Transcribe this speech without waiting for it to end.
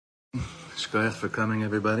Shkoyach for coming,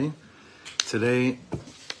 everybody. Today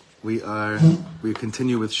we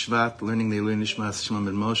continue with Shvat, learning the Ilui Nishmas Shimon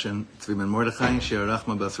ben Moshe, Tzvi ben Mordechai, Shir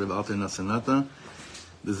Rachma Bas Reb Alter Nasanata,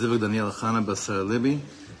 the Zivug Daniel Chana Basar Libi.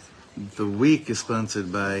 The week is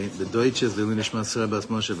sponsored by the Deutsches, the Ilui Nishmas Sarah Bas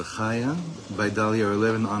Moshe V'Chaya, by Dalia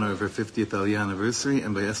Orlev in honor of her 50th Aliyah anniversary,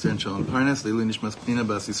 and by Esther and Shalom Parnas, the Ilui Nishmas Pnina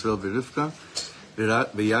Bas Yisrael V'Rivka,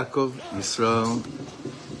 V'Yakov Yisrael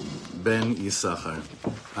Ben Yisachar.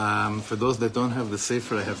 For those that don't have the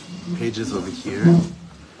Sefer, I have pages over here.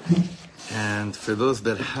 And for those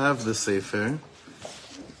that have the Sefer,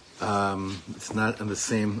 it's not in the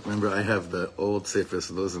same. Remember, I have the old Sefer,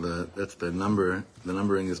 so that's the number. The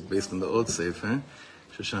numbering is based on the old Sefer.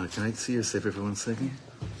 Shoshana, can I see your Sefer for 1 second?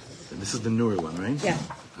 This is the newer one, right? Yeah.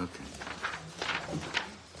 Okay.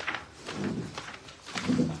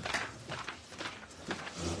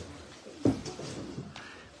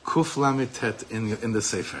 Kuf Lamitet in the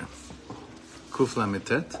Sefer. Kuf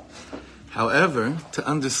Lamitet. However, to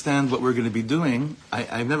understand what we're going to be doing,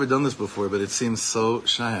 I've never done this before, but it seems so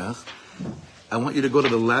shayach. I want you to go to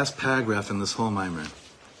the last paragraph in this whole mimer.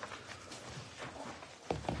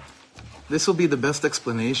 This will be the best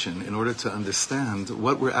explanation in order to understand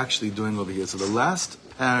what we're actually doing over here. So the last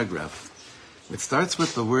paragraph, it starts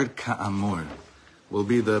with the word ka'amur, will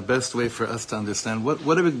be the best way for us to understand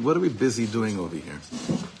what are we busy doing over here.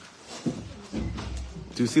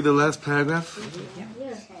 Do you see the last paragraph?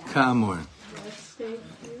 Ka'amur.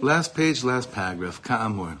 Last page, last paragraph.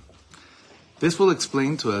 Ka'amur. This will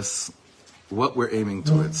explain to us what we're aiming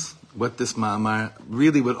towards. What this ma'amar,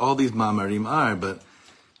 really what all these ma'amarim are, but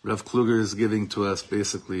Rav Kluger is giving to us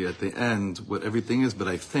basically at the end what everything is, but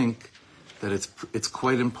I think that it's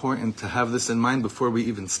quite important to have this in mind before we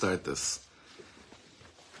even start this.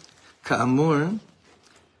 Ka'amur,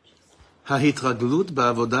 hahitraglut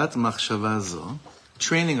ba'avodat machshava zo,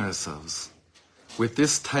 training ourselves with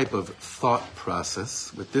this type of thought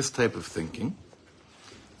process, with this type of thinking,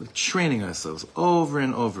 with training ourselves over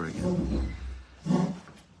and over again.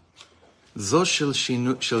 Zo shel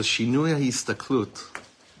shinui histaklut,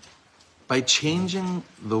 by changing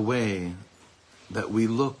the way that we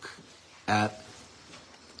look at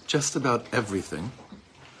just about everything,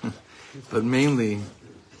 but mainly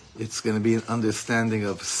it's going to be an understanding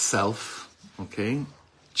of self, okay?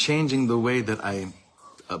 Changing the way that I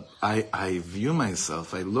view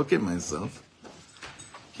myself, I look at myself.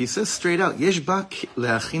 He says straight out, Yesh ba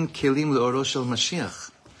le'achin kelim le'oro shel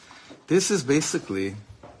Mashiach. This is basically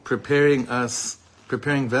preparing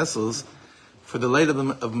vessels for the light of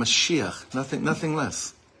Mashiach, nothing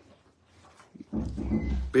less.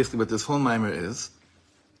 Basically what this whole mimer is,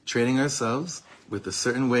 training ourselves with a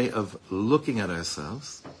certain way of looking at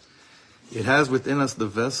ourselves. It has within us the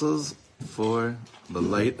vessels for the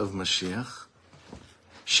light of Mashiach.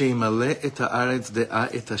 שימלא את הארץ דעה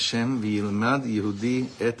את השם וילמד יהודי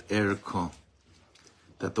את ערכו.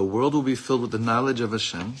 That the world will be filled with the knowledge of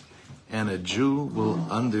Hashem, and a Jew will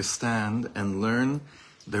understand and learn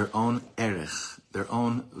their own erech, their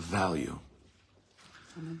own value.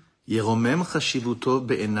 ירומם חשיבותו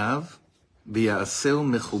בעיניו ויעשהו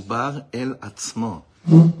מחובר אל עצמו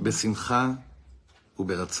בשמחה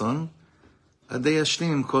וברצון עד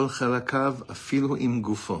ישלים עם כל חלקיו אפילו עם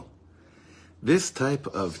גופו. This type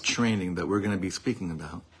of training that we're going to be speaking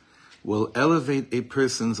about will elevate a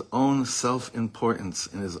person's own self-importance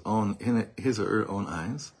in his or her own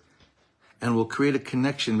eyes, and will create a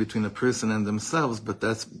connection between a person and themselves, but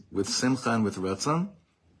that's with simcha and with ratzon.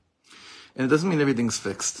 And it doesn't mean everything's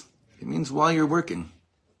fixed. It means while you're working.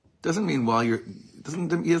 It doesn't mean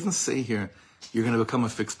he doesn't say here you're going to become a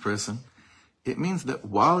fixed person. It means that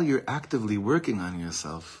while you're actively working on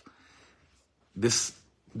yourself, this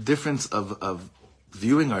difference of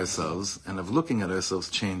viewing ourselves and of looking at ourselves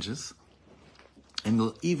changes, and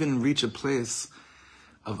you'll even reach a place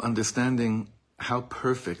of understanding how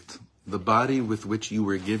perfect the body with which you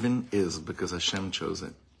were given is, because Hashem chose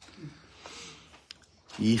it.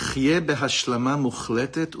 יחיה בהשלמה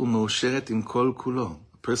מוחלטת ומאושרת עם כל כולו.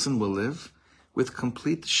 A person will live with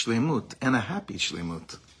complete shlemut and a happy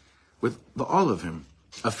shlemut, with all of him.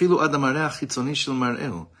 אפילו עד המראה החיצוני של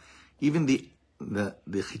מראהו. Even the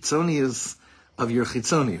chitzonius of your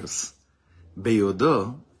chitzonius.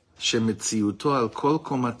 Beyodo shemetziuto al kol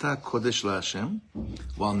komata kodesh laHashem,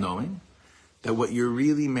 while knowing that what you're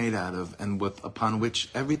really made out of and upon which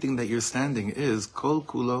everything that you're standing is kol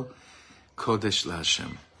kulo kodesh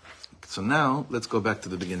laHashem. So now let's go back to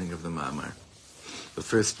the beginning of the ma'amar, the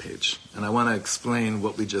first page, and I want to explain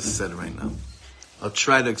what we just said right now. I'll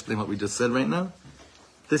try to explain what we just said right now.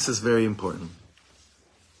 This is very important.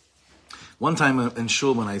 One time in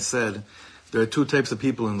shul when I said there are two types of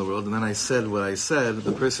people in the world. And then I said what I said.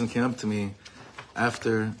 The person came up to me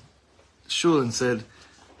after shul and said,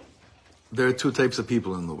 there are two types of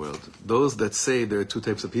people in the world. Those that say there are two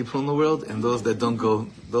types of people in the world, and those that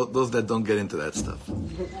don't get into that stuff.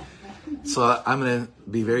 So I'm going to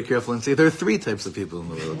be very careful and say there are three types of people in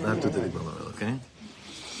the world, not two types of people in the world, okay?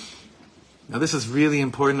 Now this is really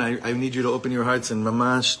important. I need you to open your hearts and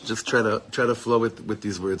mamash, just try to flow with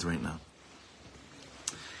these words right now.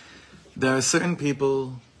 There are certain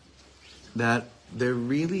people that they're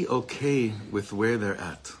really okay with where they're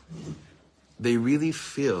at. They really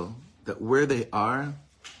feel that where they are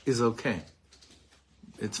is okay.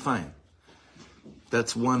 It's fine.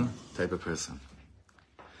 That's one type of person.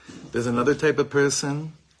 There's another type of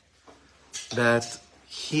person that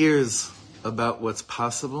hears about what's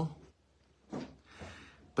possible,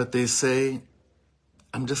 but they say,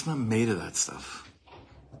 I'm just not made of that stuff.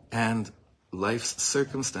 And life's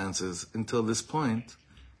circumstances, until this point,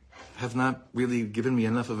 have not really given me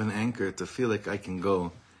enough of an anchor to feel like I can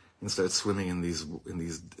go and start swimming in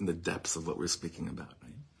the depths of what we're speaking about.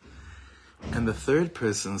 Right? And the third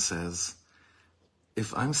person says,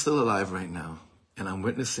 if I'm still alive right now, and I'm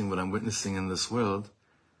witnessing what I'm witnessing in this world,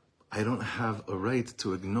 I don't have a right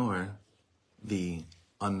to ignore the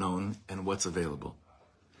unknown and what's available.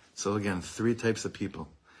 So again, three types of people.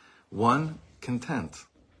 One, content.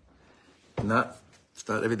 Not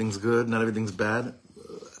everything's good, not everything's bad.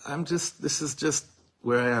 This is just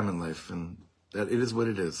where I am in life, and that it is what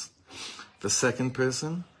it is. The second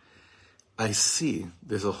person, I see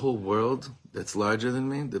there's a whole world that's larger than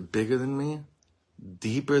me, that's bigger than me,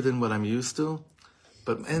 deeper than what I'm used to,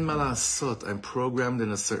 but en malasot, I'm programmed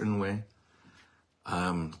in a certain way.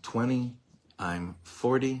 I'm 20, I'm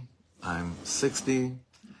 40, I'm 60,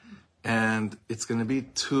 and it's going to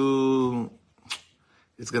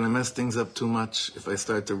mess things up too much if I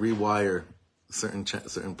start to rewire certain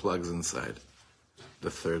plugs inside. The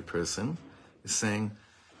third person is saying,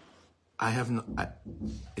 I have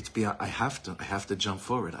to jump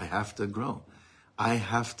forward. I have to grow. I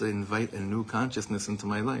have to invite a new consciousness into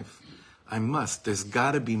my life. I must. There's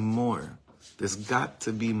got to be more. There's got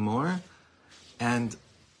to be more. And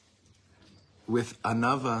with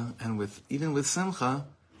anava and even with simcha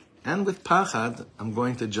and with pachad, I'm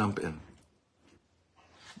going to jump in.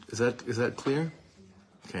 Is that clear?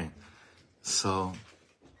 Okay. So,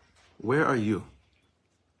 where are you?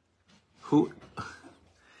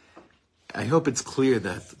 I hope it's clear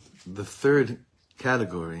that the third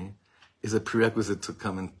category is a prerequisite to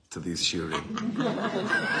come into these shiurim.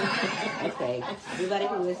 Okay. Everybody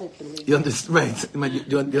who listens to me. You understand, right?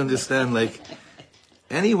 You understand, like,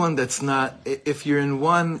 anyone that's not, if you're in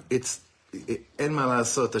one, en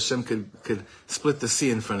malasot, Hashem could split the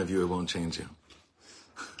sea in front of you, it won't change you.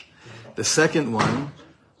 The second one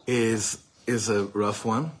is a rough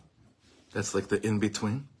one. That's like the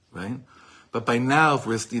in-between, right? But by now, if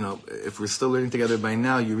we're still learning together, by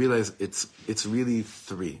now you realize it's really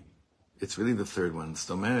three. It's really the third one. It's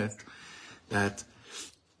domeret that,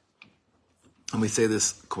 and we say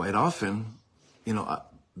this quite often,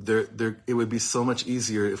 it would be so much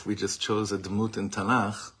easier if we just chose a demut in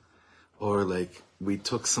Tanakh, or like we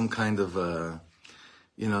took some kind of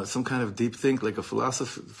deep think, like a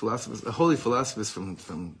holy philosophers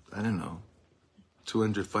from I don't know,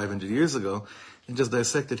 200, 500 years ago, and just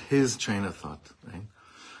dissected his train of thought, right?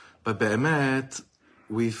 But be'emet,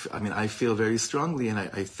 I feel very strongly, and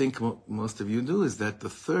I think most of you do, is that the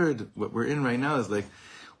third, what we're in right now, is like,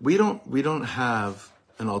 we don't have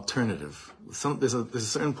an alternative. There's a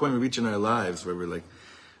certain point we reach in our lives where we're like,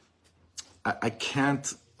 I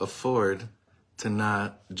can't afford to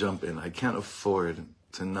not jump in. I can't afford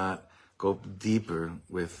to not go deeper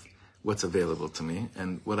with what's available to me,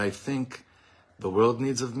 and what I think the world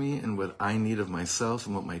needs of me, and what I need of myself,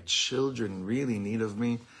 and what my children really need of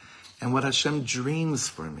me, and what Hashem dreams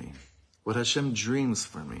for me. What Hashem dreams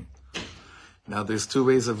for me. Now, there's two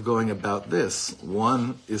ways of going about this.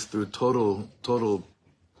 One is through total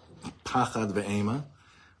pachad ve'ema.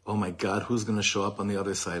 Oh my God, who's going to show up on the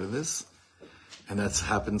other side of this? And that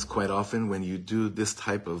happens quite often when you do this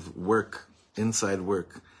type of work, inside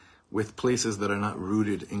work, with places that are not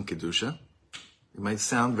rooted in Kedusha. It might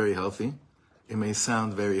sound very healthy. It may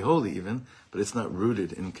sound very holy even, but it's not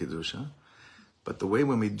rooted in Kedusha. But the way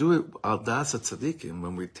when we do it, al das tzaddikim,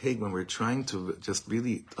 when we're trying to just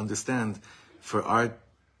really understand for our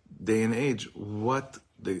day and age what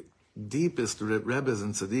the deepest rebbes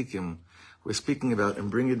and tzaddikim we're speaking about, and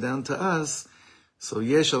bring it down to us, so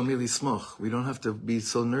yesh al mili smoch. We don't have to be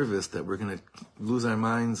so nervous that we're going to lose our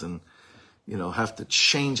minds and have to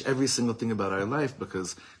change every single thing about our life,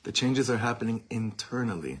 because the changes are happening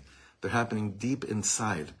internally. They're happening deep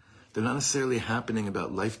inside. They're not necessarily happening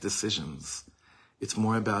about life decisions. It's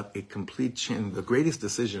more about a complete change. The greatest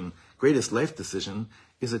life decision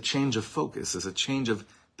is a change of focus, is a change of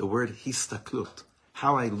the word histaklut,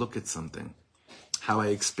 how I look at something, how I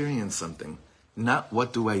experience something. Not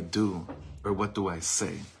what do I do or what do I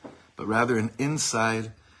say, but rather an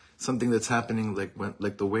inside, something that's happening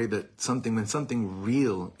like the way that when something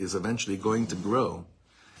real is eventually going to grow,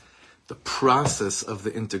 the process of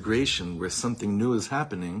the integration where something new is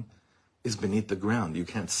happening is beneath the ground. You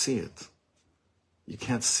can't see it. You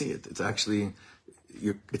can't see it. It's actually,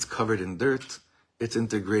 it's covered in dirt. It's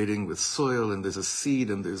integrating with soil, and there's a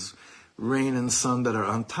seed, and there's rain and sun that are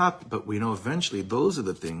on top. But we know eventually those are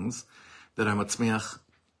the things that are matzmiach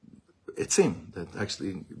etzim, that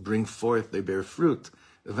actually bring forth, they bear fruit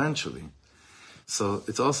eventually. So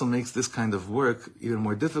it also makes this kind of work even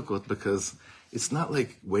more difficult because it's not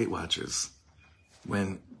like Weight Watchers.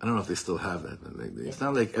 When, I don't know if they still have that, but it's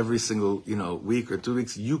not like every single, week or 2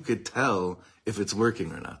 weeks you could tell if it's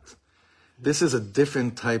working or not. This is a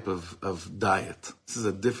different type of diet. This is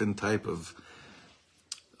a different type of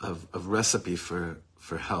recipe for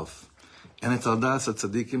health. And it's al das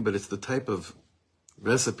tzadikim, but it's the type of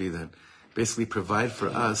recipe that basically provide for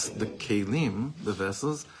us the kelim, the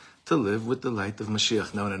vessels, to live with the light of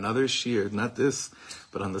Mashiach. Now in another shir, not this,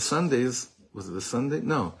 but on the Sundays, was it the Sunday?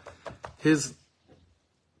 No.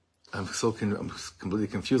 I'm completely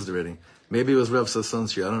confused already. Maybe it was Rav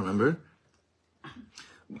Sasson's shir, I don't remember.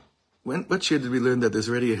 What year did we learn that there's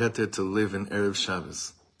already a heter to live in Erev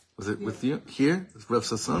Shabbos? Was it with you here, Rav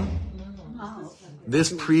Sasson? No.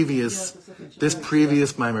 This previous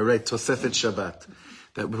mimer, right? Tosefet Shabbat.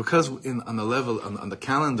 That because on the level, on the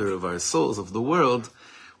calendar of our souls of the world,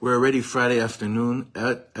 we're already Friday afternoon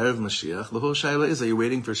at Erev Mashiach. The whole shaila is: are you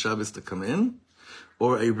waiting for Shabbos to come in,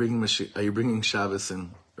 or are you bringing Shabbos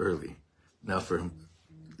in early? Now,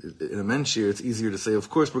 in a men's shir, it's easier to say, of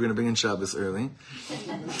course, we're going to bring in Shabbos early.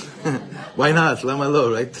 Why not? Lama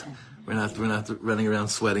lo, right? We're not running around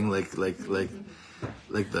sweating like the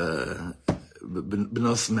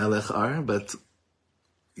Bnos Melech are. But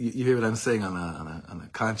you hear what I'm saying on a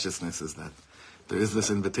consciousness is that there is this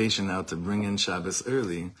invitation now to bring in Shabbos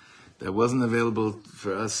early that wasn't available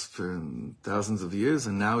for us for thousands of years,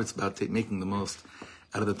 and now it's about making the most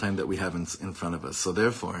out of the time that we have in front of us. So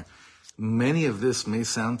therefore, many of this may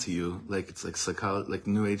sound to you like it's like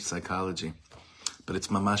New Age psychology, but it's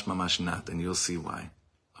mamash not, and you'll see why.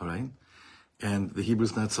 All right? And the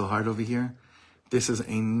Hebrew's not so hard over here. This is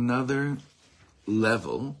another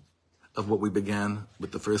level of what we began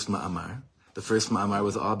with the first ma'amar. The first ma'amar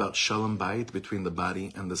was all about shalom bayit, between the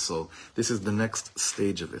body and the soul. This is the next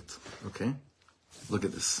stage of it. Okay? Look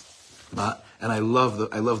at this. And I love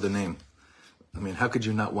the name. I mean, how could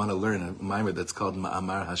you not want to learn a mimer that's called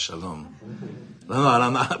Ma'amar Hashalom?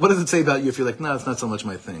 No. What does it say about you if you're like, no, it's not so much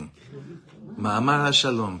my thing? Ma'amar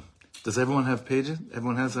Hashalom. Does everyone have pages?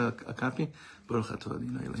 Everyone has a copy?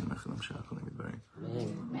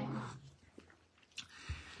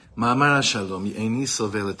 Ma'amar Hashalom. Eini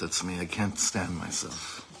sovel et atzmi. I can't stand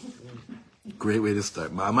myself. Great way to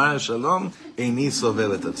start. Ma'amar Hashalom. Eini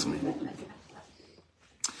sovel et atzmi.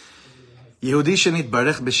 Yehudi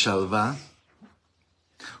shenitbarech b'shalva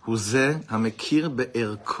הוא זה המכיר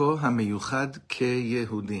בערכו המיוחד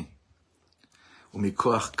כיהודי.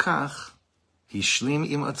 ומכוח כך, השלים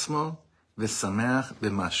עם עצמו ושמח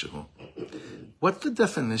במשהו. What's the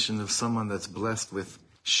definition of someone that's blessed with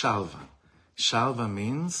shalva? Shalva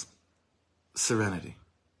means serenity,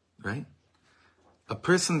 right? A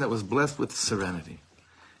person that was blessed with serenity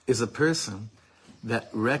is a person that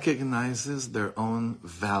recognizes their own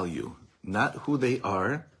value. Not who they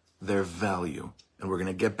are, their value. And we're going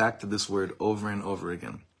to get back to this word over and over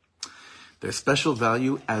again. Their special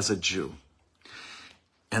value as a Jew.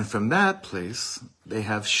 And from that place, they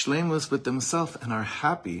have shleimus with themselves and are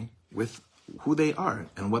happy with who they are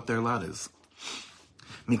and what their lot is.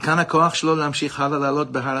 And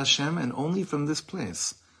only from this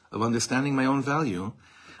place of understanding my own value,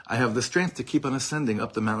 I have the strength to keep on ascending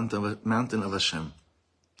up the mountain of Hashem.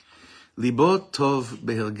 Libo tov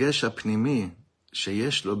behergesh apnimi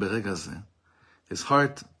sheyesh lo berega zeh. His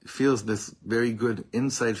heart feels this very good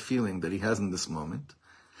inside feeling that he has in this moment.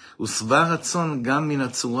 And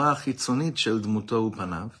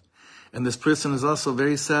this person is also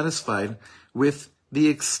very satisfied with the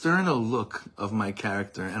external look of my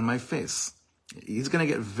character and my face. He's going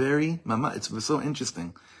to get it's so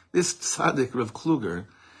interesting. This tzaddik, Rav Kluger,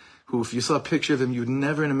 who if you saw a picture of him, you'd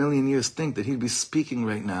never in a million years think that he'd be speaking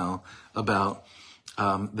right now about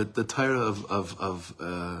the Torah of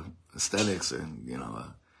aesthetics and,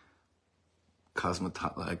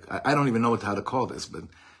 I don't even know how to call this, but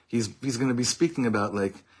he's going to be speaking about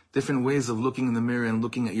like different ways of looking in the mirror and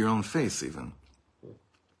looking at your own face even.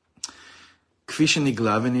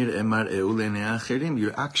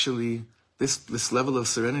 You're actually, this level of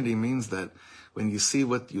serenity means that when you see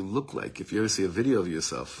what you look like, if you ever see a video of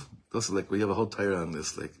yourself, those are like, we have a whole Torah on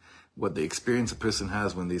this, like what the experience a person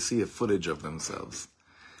has when they see a footage of themselves.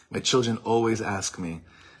 My children always ask me,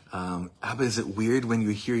 Abba, is it weird when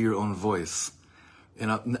you hear your own voice?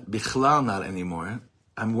 Bichlal, not anymore.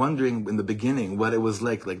 I'm wondering in the beginning what it was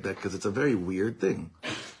like that, because it's a very weird thing.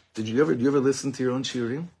 Do you ever listen to your own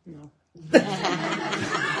shiurim? No.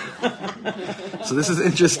 So this is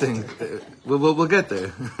interesting. We'll get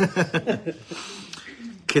there.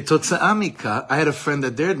 I had a friend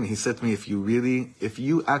that dared me. He said to me, if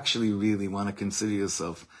you actually really want to consider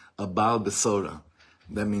yourself a Baal Besora,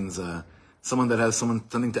 that means someone that has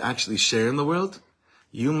something to actually share in the world,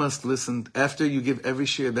 you must listen. After you give every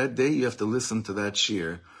shir that day, you have to listen to that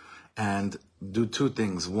shir and do two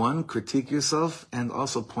things. One, critique yourself, and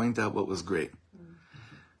also point out what was great.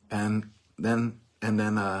 And then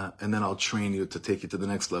I'll train you to take you to the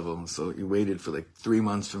next level. So you waited for like 3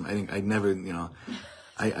 months I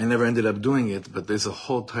never ended up doing it, but there's a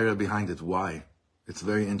whole Torah behind it. Why? It's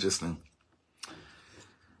very interesting.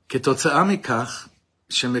 כתוצאה מכך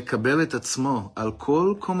שמקבל את עצמו על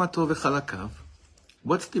כל קומתו וחלקיו,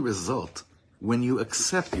 what's the result when you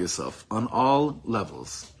accept yourself on all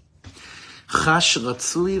levels? חש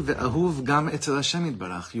רצוי ואהוב גם אצל השם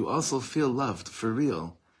יתברך. You also feel loved for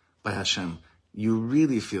real by Hashem. You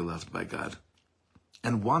really feel loved by God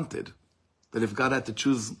and wanted. That if God had to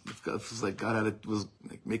choose, if God was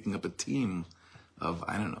like making up a team of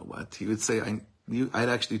I don't know what, he would say, I'd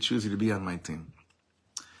actually choose you to be on my team.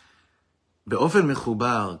 באופן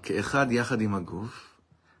מחובר כאחד יחד עם הגוף,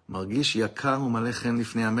 מרגיש יקר ומלא חן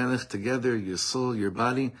לפני המלך, together, your soul, your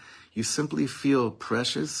body, you simply feel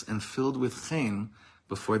precious and filled with chen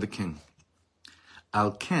before the king.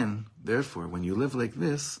 Al ken, therefore, when you live like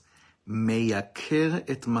this, מייקר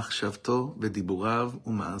את מחשבתו ודיבוריו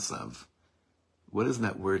ומעשיו. What does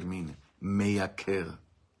that word mean? Meyaker.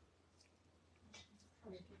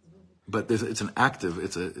 But it's an active.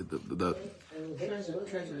 It's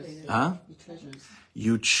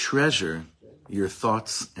You treasure your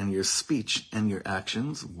thoughts and your speech and your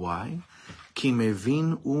actions. Why? כי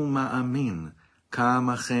מבין ומאמין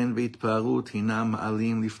כמה חן והתפארות הינם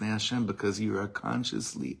מעלים לפני Hashem, because you are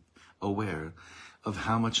consciously aware of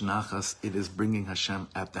how much nachas it is bringing Hashem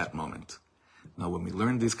at that moment. Now, when we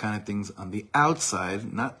learn these kind of things on the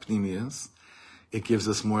outside, not pnimius, it gives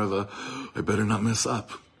us more of a, I better not mess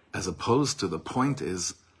up, as opposed to the point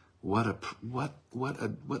is, what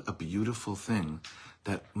a beautiful thing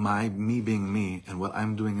that me being me and what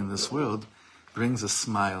I'm doing in this world brings a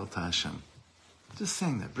smile to Hashem. Just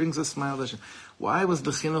saying that brings a smile to Hashem. Why was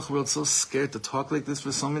the chinuch world so scared to talk like this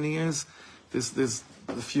for so many years? There's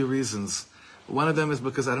a few reasons. One of them is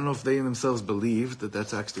because I don't know if they themselves believe that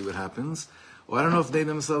that's actually what happens. Or I don't know if they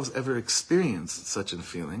themselves ever experienced such a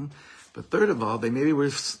feeling. But third of all, they maybe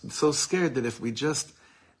were so scared that if we just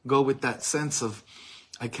go with that sense of,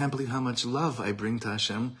 I can't believe how much love I bring to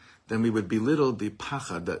Hashem, then we would belittle the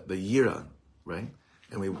pachad, the yira, right?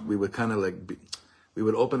 And we would kind of like, we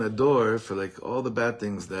would open a door for like all the bad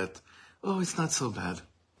things that, it's not so bad,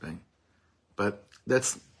 right? But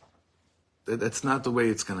that's not the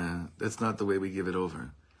way that's not the way we give it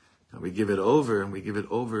over. We give it over, and we give it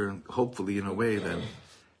over, hopefully, in a way that,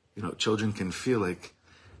 children can feel like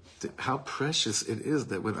how precious it is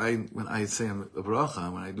that when I say a bracha,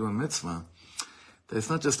 when I do a mitzvah, that it's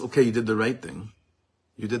not just, okay, you did the right thing.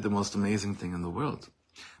 You did the most amazing thing in the world.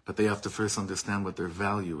 But they have to first understand what their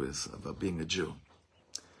value is about being a Jew.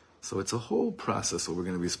 So it's a whole process what we're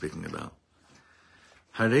going to be speaking about.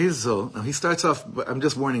 Harezo, now he starts off, I'm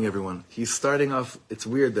just warning everyone, he's starting off, it's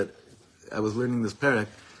weird that I was learning this parak.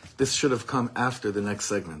 This should have come after the next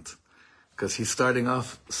segment, because he's starting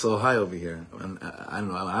off so high over here. And I don't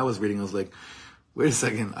know, I was reading, I was like, wait a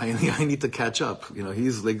second, I need to catch up.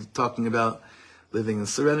 He's like talking about living in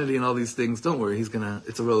serenity and all these things. Don't worry,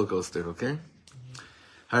 it's a roller coaster, okay?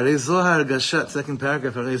 Second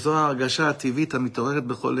paragraph,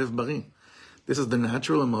 this is the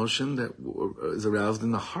natural emotion that is aroused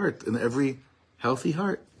in the heart, in every healthy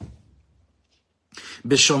heart.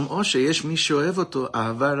 בשומעו שיש מי שאוהב אותו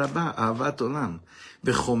אהבה רבה, אהבת עולם,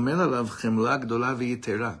 וחומל עליו חמלה גדולה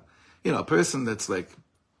ויתרה. A person that's like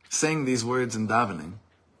saying these words in davening,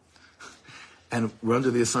 and we're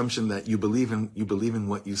under the assumption that you believe in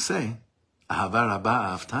what you say, אהבה רבה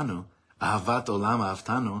אהבתנו, אהבת עולם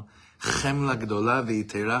אהבתנו, חמלה גדולה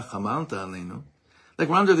ויתרה חמלת עלינו. Like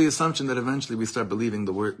we're under the assumption that eventually we start believing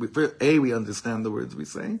the word. We understand the words we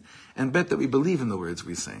say, and bet that we believe in the words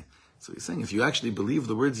we say. So he's saying if you actually believe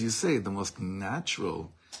the words you say, the most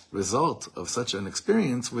natural result of such an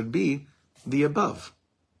experience would be the above.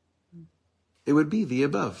 It would be the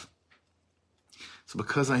above. So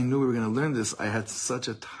because I knew we were going to learn this, I had such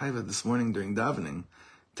a taiva this morning during davening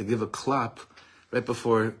to give a clap right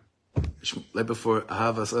before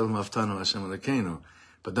Ahavas El Maftanu Hashem Elokeinu.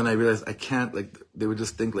 But then I realized I can't, like, they would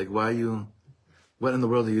just think, like, what in the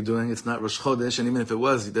world are you doing? It's not Rosh Chodesh, and even if it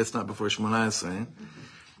was, that's not before Shemona Esrei.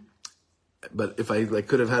 But if I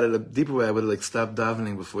could have had it a deeper way, I would have stopped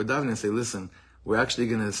davening before davening and say, listen, we're actually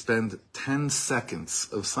going to spend 10 seconds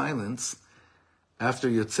of silence after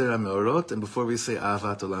Yotzer HaMeorot and before we say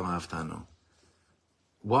Ahavat Olam Ahavtanu.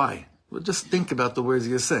 Why? Well, just think about the words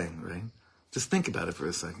you're saying, right? Just think about it for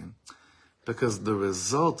a second. Because the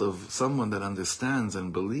result of someone that understands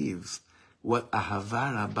and believes what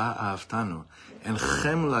Ahava Rabba Ahavtanu and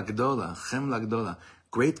Chem Lagdola,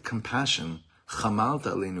 great compassion,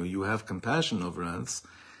 Chamalta Aleinu, you have compassion over us,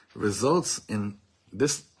 results in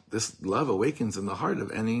this love awakens in the heart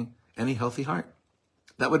of any healthy heart.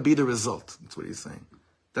 That would be the result. That's what he's saying.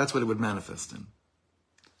 That's what it would manifest in.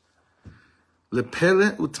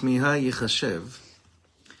 Lepele utmiha yichashev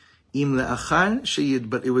im le'achar sheyid,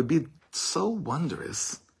 but it would be so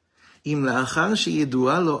wondrous im le'achar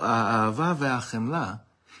sheyidua lo ha'ava ve'achemla,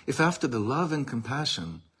 if after the love and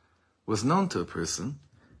compassion was known to a person,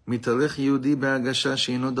 mitalech Yehudi be'agasha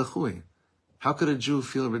she'ino dachui. How could a Jew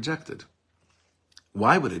feel rejected?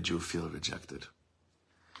 Why would a Jew feel rejected?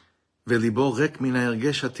 Ve'libo rek min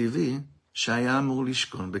ha'ergesh ha'tivi shaya amur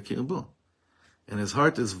lishkon bekirbo. And his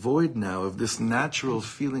heart is void now of this natural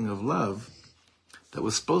feeling of love that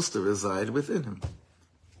was supposed to reside within him.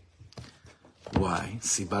 Why?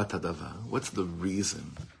 Sibat hadavar. What's the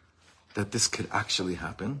reason that this could actually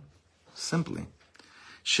happen? Simply,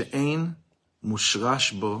 she'ein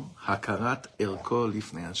mushrash bo hakarat erko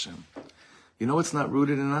lifnei Hashem. You know what's not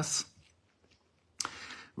rooted in us?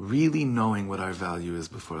 Really knowing what our value is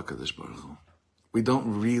before HaKadosh Baruch Hu. We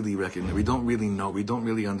don't really recognize, we don't really know, we don't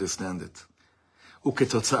really understand it.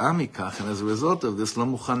 וכתוצאה מכך, and as a result of this, לא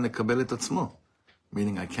מוכן לקבל את עצמו.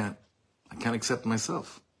 Meaning I can't accept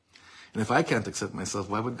myself. And if I can't accept myself,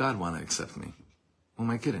 why would God want to accept me? Who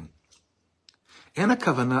am I kidding? אין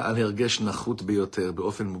הכוונה על הרגש נחות ביותר,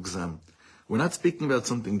 באופן מוגזם. We're not speaking about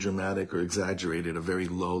something dramatic or exaggerated, a very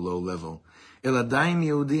low level. אלא עדיין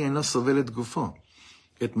יהודי אינו סובל את גופו,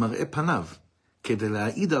 את מראה פניו, כדי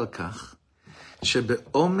להעיד על כך,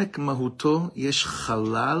 שבעומק מהותו יש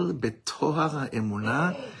חלל בטוהר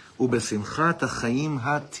האמונה ובשמחת החיים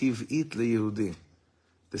הטבעית ליהודי.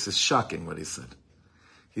 This is shocking what he said.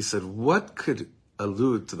 He said, what could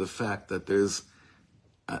allude to the fact that there's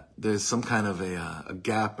some kind of a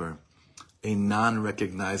gap or a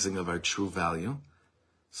non-recognizing of our true value?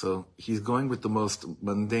 So he's going with the most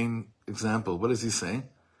mundane example. What does he say?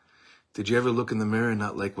 Did you ever look in the mirror and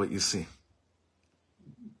not like what you see?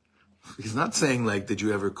 He's not saying did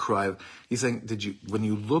you ever cry? He's saying, when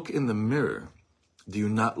you look in the mirror, do you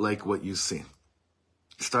not like what you see?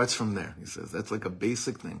 It starts from there, he says. That's like a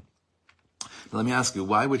basic thing. Now let me ask you,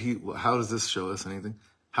 how does this show us anything?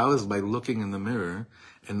 How is by looking in the mirror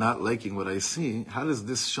and not liking what I see, how does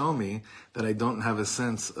this show me that I don't have a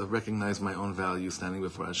sense of recognize my own value standing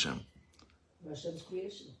before Hashem? Hashem's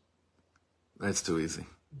creation. That's too easy.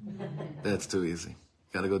 That's too easy.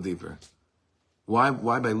 Gotta go deeper. Why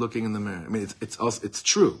by looking in the mirror? I mean, it's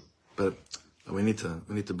true, but we need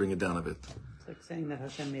to bring it down a bit. It's like saying that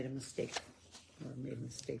Hashem made a mistake, or made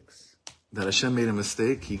mistakes. That Hashem made a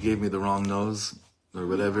mistake, he gave me the wrong nose, or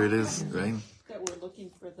whatever it is, right? That we're looking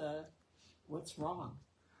for what's wrong.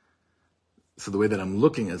 So the way that I'm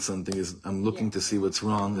looking at something is I'm looking to see what's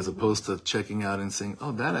wrong, as opposed to checking out and saying,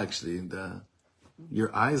 oh, that actually,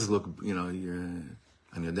 your eyes look, your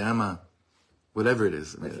aniyadama, whatever it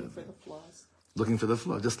is. Looking for the flaws. Looking for the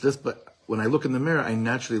flaw. But when I look in the mirror, I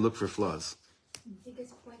naturally look for flaws. I think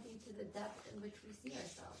it's pointing to the depth in which we see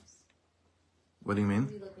ourselves. What do you mean?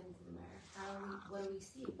 When we look into the mirror, what do we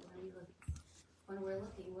see? When we're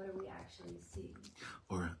looking, what are we actually seeing?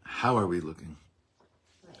 Or how are we looking?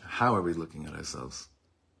 Right. How are we looking at ourselves?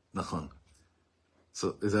 Nachon.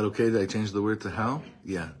 So is that okay that I change the word to how?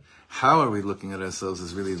 Yeah. How are we looking at ourselves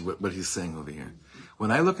is really what he's saying over here.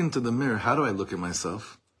 When I look into the mirror, how do I look at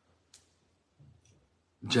myself?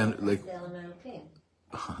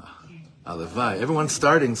 Alavai. Everyone's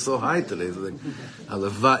starting so high today.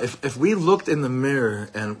 Alavai. If we looked in the mirror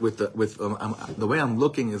and with the way I'm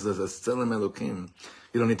looking is as a Tzelem Elokim,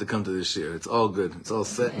 you don't need to come to this year. It's all good. It's all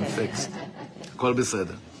set and fixed. Kol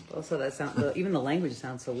b'seder. Also, that sound even the language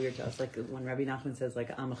sounds so weird to us. Like when Rabbi Nachman says, like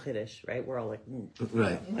 "I'm a chiddush," right? We're all like,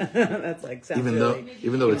 Right. That's like sounds Even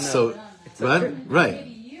really, though it's so right, true. right, Maybe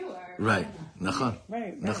you are. right. Nachon.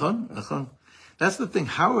 Right. Nachon. That's the thing.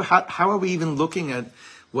 How are we even looking at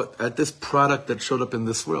this product that showed up in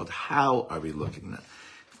this world? How are we looking at it?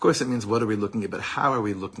 Of course, it means what are we looking at, but how are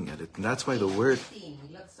we looking at it? And that's why the word. We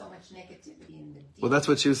look so much negativity in the Well, that's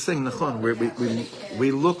what she was saying. Nachon.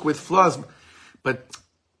 We look with flaws, but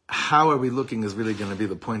how are we looking is really going to be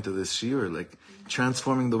the point of this shiur. Like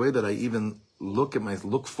transforming the way that I even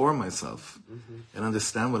look for myself and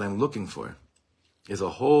understand what I'm looking for is a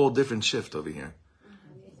whole different shift over here.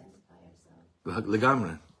 we identify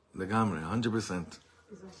ourselves. Legamre, 100%.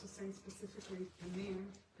 He's also saying specifically Panir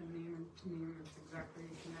is exactly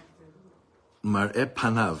connected. Mar'e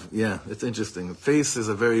panav. Yeah, it's interesting. Face is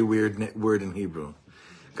a very weird word in Hebrew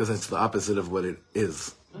because it's the opposite of what it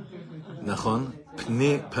is. Nachon?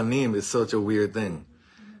 Panim is such a weird thing.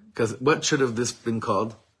 Because what should have this been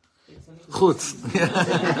called? Chutz.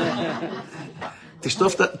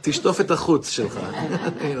 תשטוף את החוץ שלך.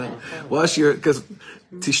 Wash your, because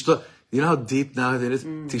you know how deep now it is?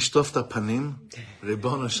 תשטוף את הפנים?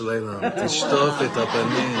 ריבונו של עולם, תשטוף את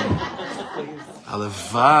הפנים.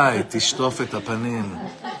 הלוואי, תשטוף את הפנים.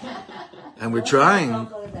 And we're trying.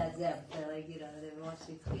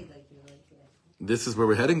 This is where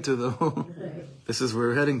we're heading to, though. This is where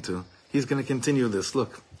we're heading to. He's going to continue this.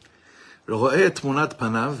 Look. I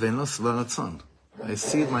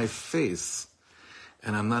see my face,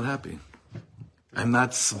 and I'm not happy. I'm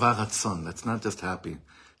not svah ratzon. That's not just happy.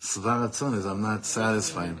 Svah ratzon is I'm not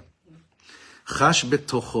satisfied. חש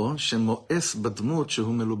בתוכו שמואס בדמות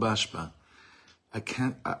שהוא מלובש בה.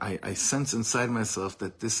 I sense inside myself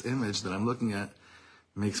that this image that I'm looking at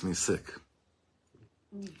makes me sick.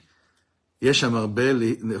 יש שם הרבה,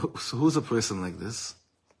 so who's a person like this?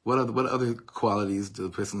 What other qualities does a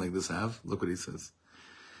person like this have? Look what he says.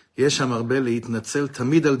 יש שם הרבה להתנצל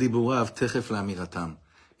תמיד על דיבוריו תכף לאמירתם.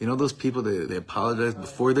 You know those people, they apologize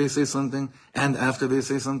before they say something and after they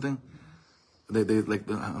say something? They like,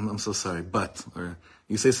 I'm so sorry, but, or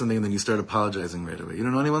you say something and then you start apologizing right away. You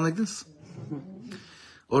don't know anyone like this?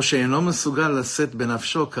 או שאינו מסוגל לשאת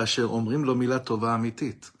בנפשו כאשר אומרים לו מילה טובה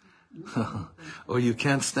אמיתית. Or you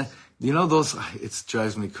can't stand. You know those, it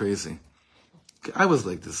drives me crazy. I was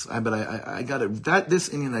like this, but I got it. This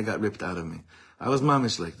Indian I got ripped out of me. I was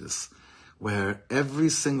mamish like this, where every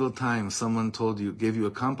single time someone gave you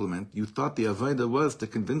a compliment, you thought the avodah was to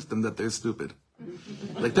convince them that they're stupid.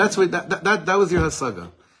 Like that's what that was your hasaga.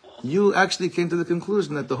 You actually came to the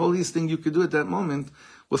conclusion that the holiest thing you could do at that moment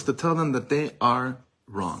was to tell them that they are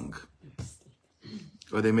wrong,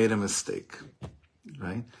 or they made a mistake,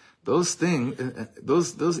 right? Those things,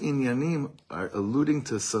 those inyanim are alluding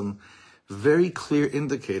to some very clear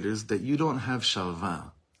indicators that you don't have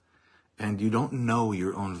shalva, and you don't know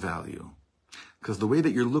your own value. Because the way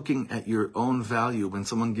that you're looking at your own value when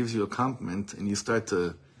someone gives you a compliment and you start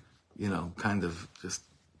to, kind of just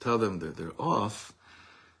tell them that they're off,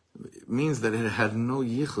 it means that it had no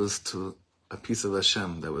yichus to a piece of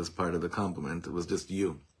Hashem that was part of the compliment. It was just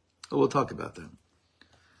you. Oh, we'll talk about that.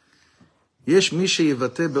 יש מי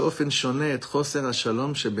שיבטא באופן שונה את חוסר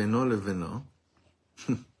השלום שבינו לבינו.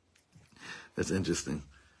 That's interesting.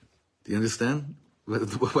 Do you understand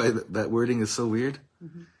why that wording is so weird?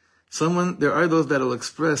 Mm-hmm. There are those that will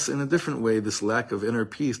express in a different way this lack of inner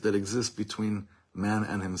peace that exists between man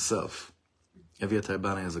and himself. Eviatar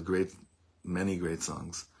Bana has many great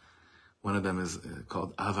songs. One of them is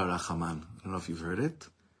called Ava Rachaman. I don't know if you've heard it.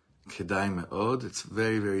 Kedai Me'od. It's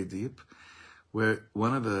very, very deep. Where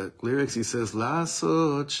one of the lyrics he says,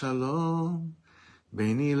 La'asot shalom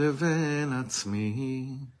beini leven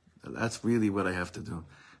atzmi. That's really what I have to do.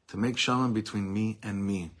 To make shalom between me and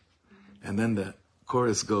me. And then the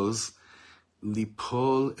chorus goes,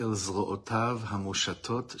 Lipol el zrootav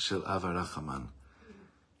hamushatot shel Ava Rachaman.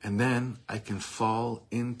 And then I can fall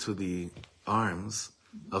into the arms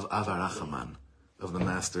of Ava Rachaman, of the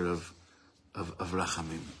master of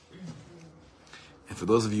Rachamim. And for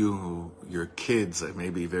those of you who, your kids may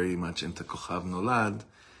be very much into Kochav Nolad,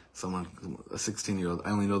 a 16-year-old,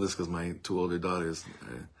 I only know this because my two older daughters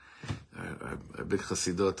are big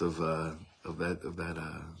chassidot of that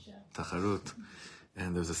tacharut.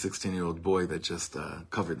 And there's a 16-year-old boy that just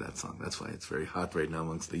covered that song. That's why it's very hot right now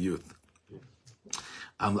amongst the youth.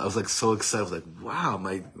 I was like so excited. I was like, wow,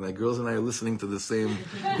 my girls and I are listening to the same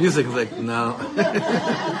music. It's like, no.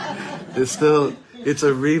 It's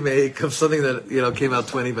a remake of something that, came out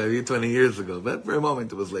 20 years ago. But for a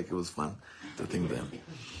moment, it was fun to think that.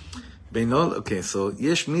 Okay, so,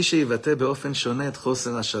 יש מי שיבטא באופן שונה את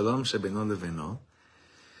חוסר השלום שבינו לבינו,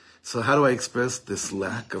 So how do I express this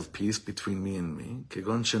lack of peace between me and me?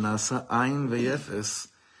 כגון שנעשה עין ויפס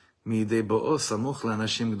מידי בואו סמוך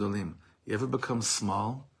לאנשים גדולים. You ever become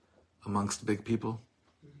small amongst big people?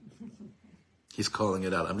 He's calling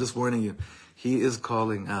it out. I'm just warning you. He is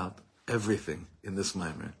calling out everything in this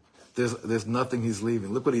mimer. There's nothing he's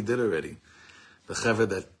leaving. Look what he did already. The chaver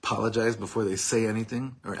that apologize before they say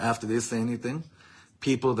anything, or after they say anything.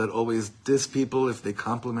 People that always diss people if they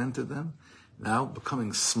complimented them. Now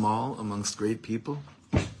becoming small amongst great people.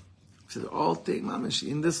 These are all things, mamish,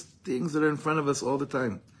 in this things that are in front of us all the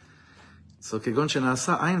time. So, כגון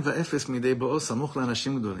שנעשה עין ואפס מידי בואו סמוך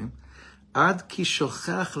לאנשים גדולים, עד כי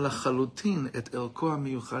שוכח לחלוטין את ערכו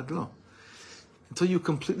המיוחד לו. Until you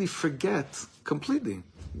completely forget,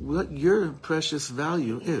 what your precious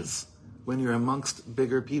value is when you're amongst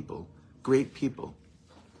bigger people, great people.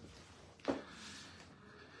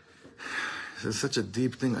 It's such a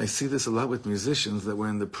deep thing. I see this a lot with musicians, that we're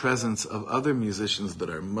in the presence of other musicians that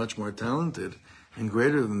are much more talented and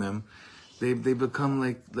greater than them. They become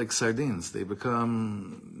like sardines. They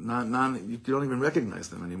become you don't even recognize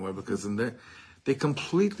them anymore, because they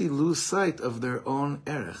completely lose sight of their own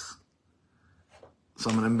erech. So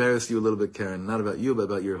I'm going to embarrass you a little bit, Karen, not about you, but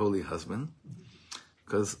about your holy husband,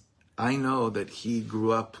 because I know that he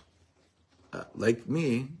grew up like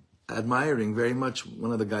me, admiring very much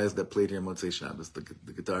one of the guys that played here Motzei Shabbos, the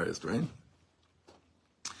guitarist, right?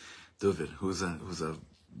 David,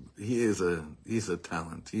 he's a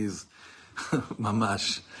talent. He's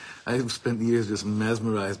mamash. I've spent years just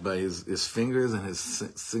mesmerized by his fingers and his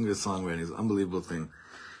singer-songwriting. It's an unbelievable thing.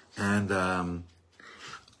 And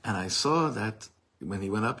I saw that when he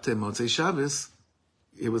went up to Motzei Shabbos,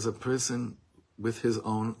 it was a person with his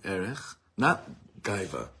own erech, not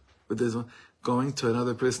gaiva, but his own, going to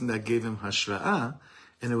another person that gave him hashra'ah,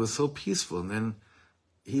 and it was so peaceful. And then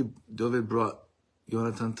David brought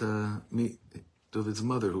Yonatan to meet David's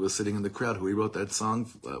mother, who was sitting in the crowd, who he wrote that song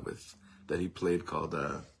with, that he played called,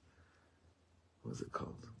 what was it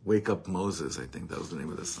called? Wake Up Moses, I think that was the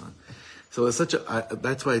name of the song. So it's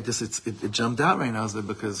that's why it jumped out right now, is that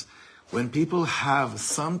because when people have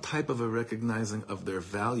some type of a recognizing of their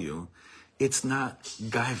value, it's not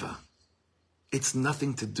gaiva. It's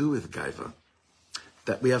nothing to do with gaiva.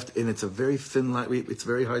 That we have to, and it's a very thin line. It's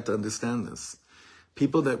very hard to understand this.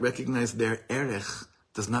 People that recognize their erech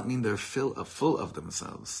does not mean they're full of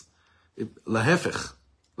themselves. Lahefech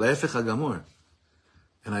hagamur.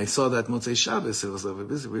 And I saw that Motzei Shabbos. It was a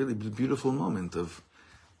really beautiful moment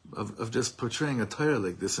of just portraying a Torah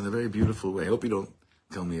like this in a very beautiful way. I hope you don't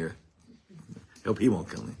kill me here. I hope he won't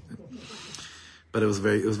kill me. But it was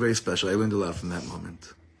very special. I learned a lot from that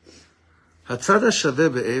moment. הצד השווה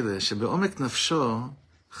באלה שבעומק נפשו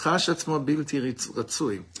חש עצמו בלתי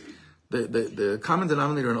רצוי. The common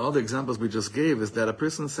denominator in all the examples we just gave is that a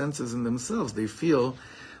person senses in themselves, they feel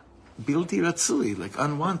בלתי רצוי, like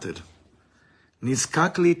unwanted.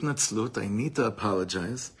 נזקק להתנצלות, I need to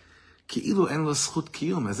apologize, כאילו אין לו זכות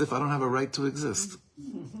קיום, as if I don't have a right to exist.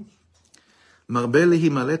 מרבה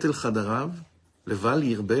להימלט אל חדריו, לבל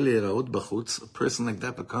ירבה להיראות בחוץ, a person like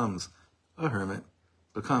that becomes a hermit,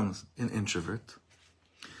 becomes an introvert.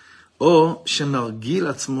 או שמרגיל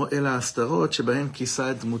עצמו אל ההסתרות שבהן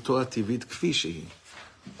כיסה את דמותו הטבעית כפי שהיא.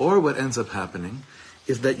 Or what ends up happening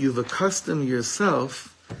is that you've accustomed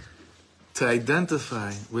yourself to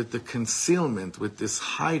identify with the concealment, with this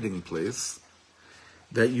hiding place,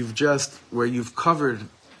 that where you've covered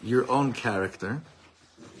your own character,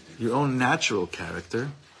 your own natural character,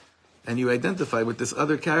 and you identify with this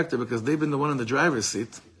other character because they've been the one in the driver's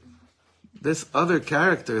seat. This other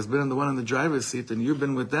character has been the one in the driver's seat, and you've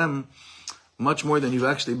been with them much more than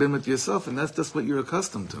you've actually been with yourself, and that's just what you're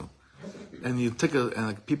accustomed to. And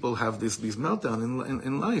people have these meltdown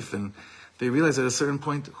in life, and they realize at a certain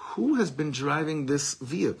point, who has been driving this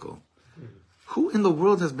vehicle? Who in the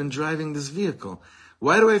world has been driving this vehicle?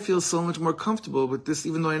 Why do I feel so much more comfortable with this,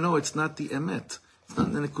 even though I know it's not the emet? It's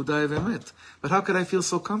not the nekudai of emet. But how could I feel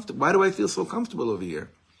so comfortable? Why do I feel so comfortable over here?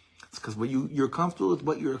 It's because you're comfortable with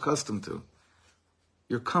what you're accustomed to.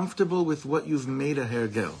 You're comfortable with what you've made a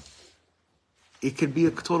hergel. It could be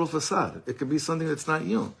a total facade. It could be something that's not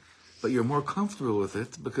you. But you're more comfortable with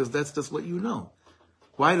it because that's just what you know.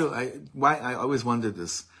 Why I always wondered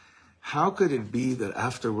this. How could it be that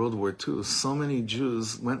after World War II, so many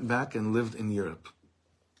Jews went back and lived in Europe?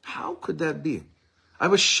 How could that be? I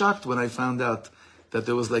was shocked when I found out that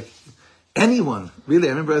there was anyone, really.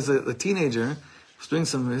 I remember as a teenager, I was doing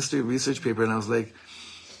some history research paper, and I was like,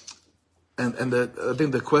 I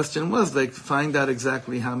think the question was find out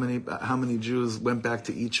exactly how many Jews went back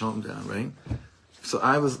to each hometown, right? So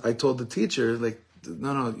I told the teacher,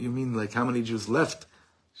 no, you mean how many Jews left?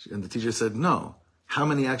 And the teacher said, no. How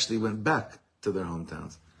many actually went back to their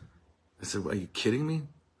hometowns? I said, are you kidding me?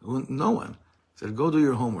 No one. I said, go do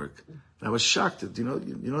your homework. And I was shocked. You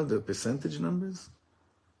know the percentage numbers?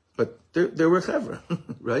 But there were chevra,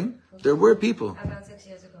 right? There were people. About 6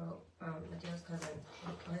 years ago, Mateo's cousin,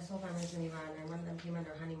 his whole family's in Iran, and one of them came on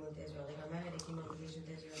their honeymoon to Israel. They got married, they came on vacation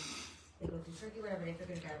to Israel. They go to Turkey, whatever, they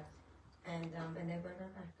figured it out. And they went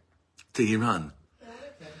right back. To Iran. Yeah,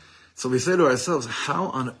 okay. So we say to ourselves, how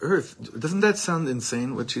on earth, doesn't that sound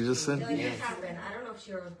insane, what she just said? Like, this happened. I don't know if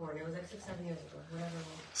Shira was born. It was like 6-7 years ago, whatever it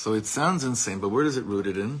was. So it sounds insane, but where is it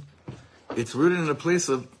rooted in? It's rooted in a place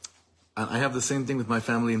of, I have the same thing with my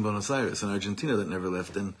family in Buenos Aires, in Argentina, that never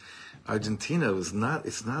left. And Argentina was it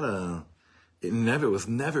was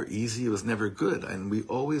never easy, it was never good. And we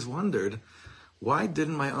always wondered, why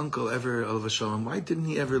didn't my uncle ever, Alav Hashalom, why didn't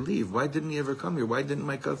he ever leave? Why didn't he ever come here? Why didn't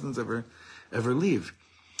my cousins ever leave?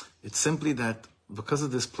 It's simply that because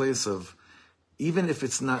of this place of, even if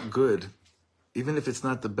it's not good, even if it's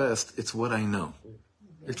not the best, it's what I know.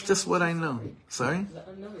 It's just what I know. Sorry?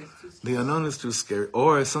 The unknown is too scary.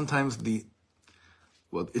 Or sometimes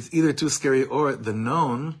it's either too scary or the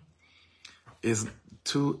known is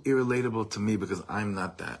too irrelatable to me because I'm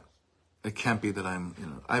not that. It can't be that I'm,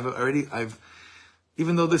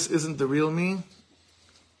 even though this isn't the real me,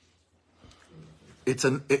 it's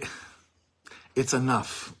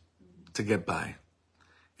enough to get by.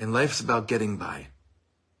 And life's about getting by.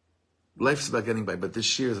 Life's about getting by, but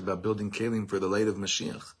this year is about building kelim for the light of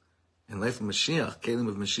Mashiach. And life of Mashiach, kelim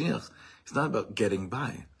of Mashiach, it's not about getting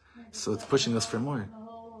by. So it's pushing us for more. The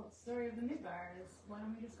whole story of the Midbar is, why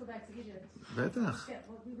don't we just go back to Egypt? Betach.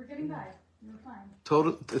 We were getting by. We were fine.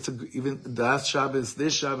 Total. Even the last Shabbos,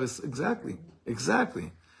 this Shabbos, exactly.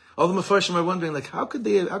 All the Mefarshim are wondering, like, how could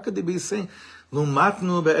they be saying,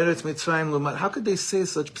 Lumatnu be'eretz Mitzrayim, Lumat? How could they say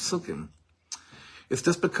such psukim? It's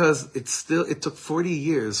just because it took 40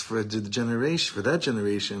 years for that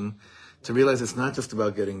generation to realize it's not just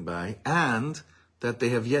about getting by, and that they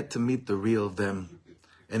have yet to meet the real them.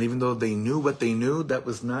 And even though they knew what they knew, that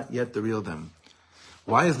was not yet the real them.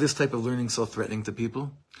 Why is this type of learning so threatening to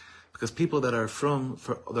people? Because people that are from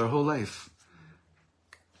for their whole life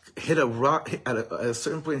hit a rock, at a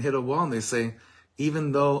certain point hit a wall, and they say,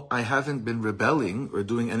 even though I haven't been rebelling or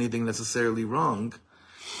doing anything necessarily wrong,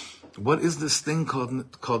 what is this thing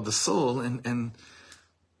called the soul? And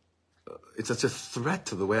it's such a threat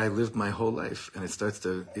to the way I lived my whole life. And it's such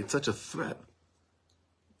a threat.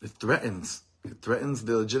 It threatens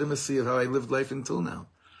the legitimacy of how I lived life until now.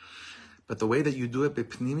 But the way that you do it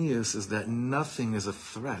b'pnimius is that nothing is a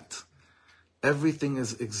threat. Everything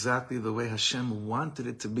is exactly the way Hashem wanted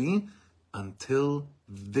it to be until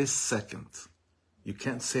this second. You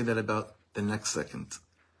can't say that about the next second.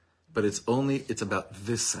 But it's about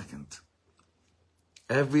this second.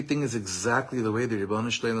 Everything is exactly the way the Ribono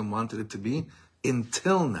Shel Olam wanted it to be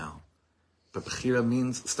until now. But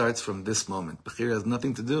Bechira starts from this moment. Bechira has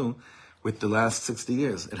nothing to do with the last 60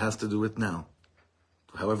 years. It has to do with now.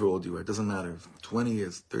 However old you are, it doesn't matter. 20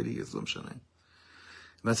 years, 30 years, and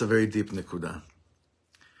that's a very deep nikuda.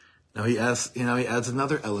 Now he adds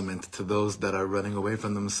another element to those that are running away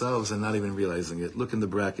from themselves and not even realizing it. Look in the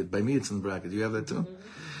bracket. By me, it's in the bracket. You have that too?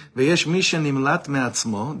 V'yesh misha nimlat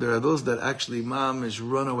me'atzmo. There are those that actually is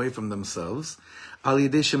run away from themselves. Al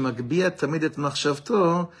yidei shemagbiya tamid et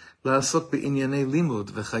machshavto la'asok be'inyanei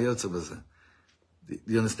limud v'chayotze b'zeh. Do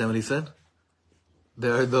you understand what he said?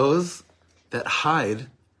 There are those that hide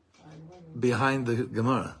behind the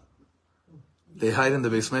Gemara. They hide in the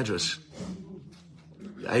Beis Medrash.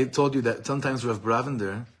 I told you that sometimes Rav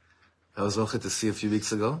Bravender, I was also to see a few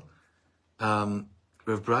weeks ago, Rav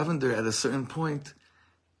Bravender at a certain point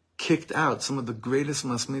kicked out some of the greatest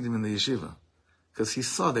masmidim in the yeshiva because he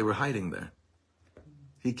saw they were hiding there.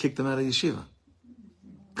 He kicked them out of yeshiva.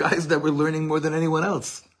 Guys that were learning more than anyone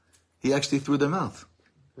else. He actually threw them out.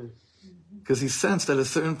 Because he sensed at a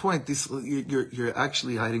certain point, you're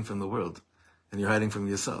actually hiding from the world. And you're hiding from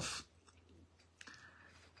yourself.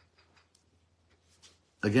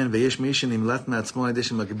 Again, ויש מי שנמלט מעצמו על ידי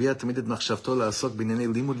שמגביה תמיד את מחשבתו לעסוק בענייני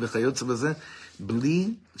לימוד וכיוצא בזה,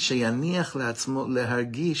 בלי שיניח לעצמו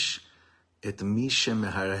להרגיש את מי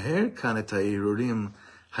שמהרהר כאן את ההרהורים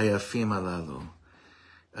היפים הללו.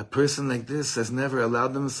 A person like this has never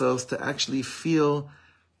allowed themselves to actually feel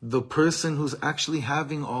the person who's actually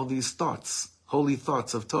having all these thoughts, holy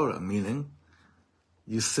thoughts of Torah, meaning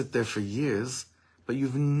you sit there for years, but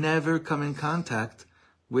you've never come in contact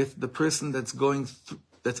with the person that's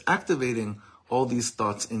that's activating all these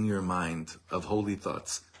thoughts in your mind of holy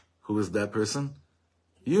thoughts. Who is that person?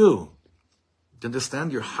 You. Do you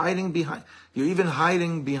understand? You're even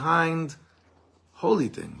hiding behind holy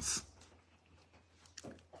things.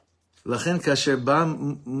 לכן כאשר בא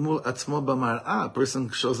מול עצמו במראה, a person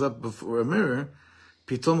shows up before a mirror,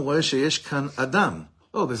 פתאום רואה שיש כאן אדם.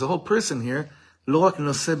 Oh, there's a whole person here, לא רק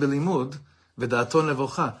נושא בלימוד, ודעתו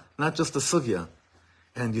נבוכה, not just a sugya.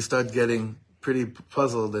 And you start getting pretty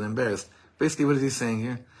puzzled and embarrassed. Basically, what is he saying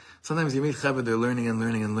here? Sometimes you meet Chabad, they're learning and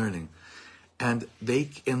learning and learning. And they,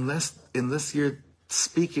 unless you're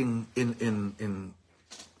speaking in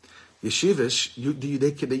yeshivish,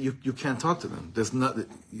 you can't talk to them. There's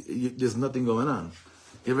nothing going on.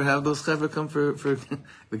 You ever have those chavra come for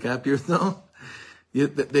the gap year? No.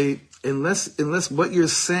 Unless what you're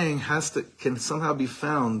saying can somehow be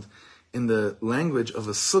found in the language of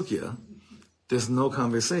a sugya, there's no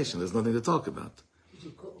conversation. There's nothing to talk about. Would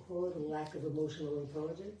you call it a lack of emotional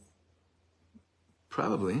intelligence?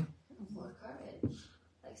 Probably. Or courage.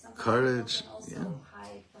 Like some Courage, people can also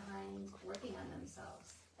hide behind working on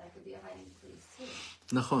themselves. That could be a hiding place too.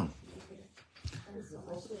 Nachon. And so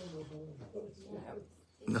much.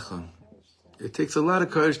 Nachon. It takes a lot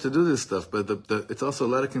of courage to do this stuff, but it's also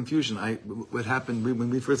a lot of confusion. What happened when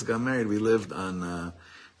we first got married? We lived on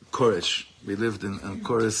Koresh. We lived on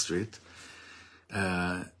Koresh Street,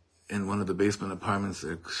 in one of the basement apartments.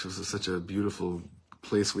 It was such a beautiful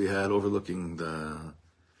place we had, overlooking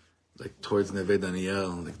towards Neve Daniel,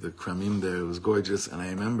 like the Kramim there. It was gorgeous, and I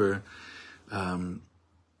remember.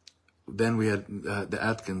 Then we had the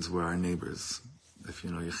Atkins were our neighbors. If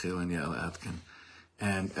you know Yechiel and Yael Atkin.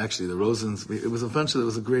 And actually, the Rosens, it was a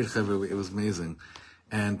great chevra, it was amazing.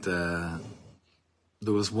 And there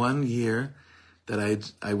was one year that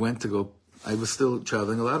I went to go, I was still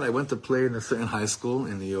traveling a lot, I went to play in a certain high school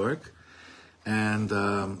in New York, and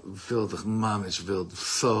Mamish Wild,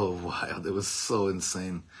 so wild, it was so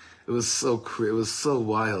insane. It was so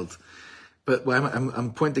wild. But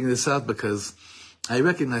I'm pointing this out because I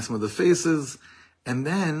recognized some of the faces, and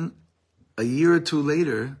then a year or two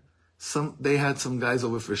later, they had some guys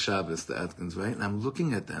over for Shabbos, the Atkins, right? And I'm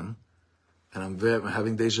looking at them, and I'm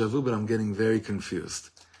having deja vu, but I'm getting very confused.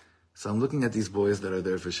 So I'm looking at these boys that are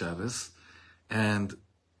there for Shabbos, and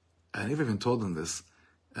I never even told them this.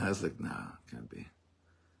 And I was like, nah, can't be.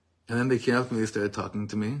 And then they came up to me, they started talking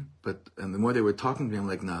to me, and the more they were talking to me, I'm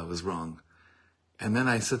like, nah, it was wrong. And then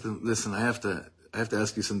I said to them, listen, I have to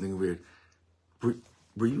ask you something weird.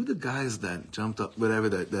 Were you the guys that jumped up, whatever,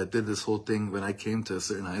 that did this whole thing when I came to a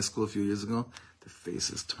certain high school a few years ago? The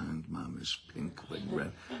faces turned mamish pink, like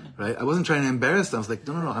red, right? I wasn't trying to embarrass them. I was like,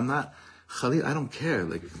 no, I'm not. Khalil, I don't care.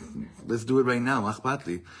 Like, let's do it right now.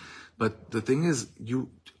 Machbatli. But the thing is,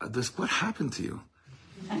 what happened to you?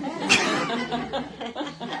 In a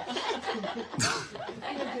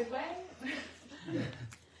good way?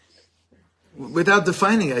 Without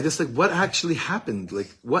defining it, I just what actually happened?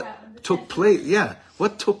 Like, what took place? Yeah,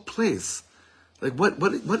 what took place? Like,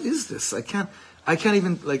 what is this? I can't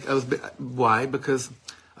even, why? Because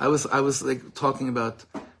I was like talking about,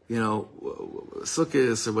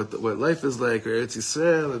 Sukkot, or what life is like, or Eretz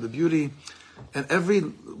Yisrael, or the beauty, and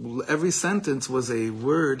every sentence was a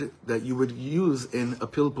word that you would use in a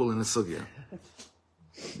pilpul in a sugya.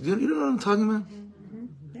 You know what I'm talking about? Mm-hmm.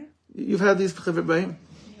 Yeah. You've had these, right?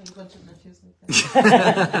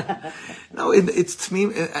 No, it's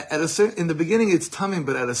tamim. In the beginning it's tamim,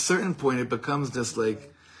 but at a certain point it becomes just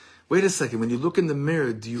like, wait a second. When you look in the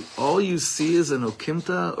mirror, all you see is an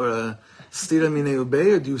okimta or a stira minei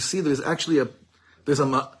ubei, or do you see there's a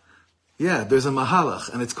mahalach,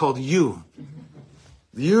 and it's called you.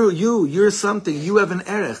 You're something. You have an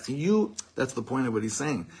erech. That's the point of what he's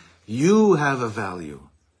saying. You have a value.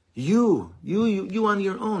 You on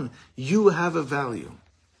your own. You have a value.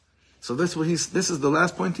 So this is the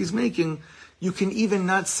last point he's making. You can even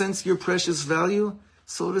not sense your precious value,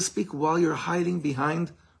 so to speak, while you're hiding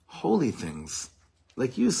behind holy things.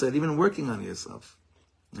 Like you said, even working on yourself.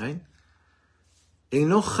 Right?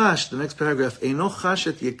 Eino chash, the next paragraph, Eino chash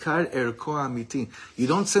et yekar erko amiti. You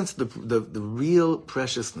don't sense the real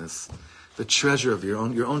preciousness, the treasure of your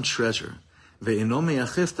own treasure. Ve'eino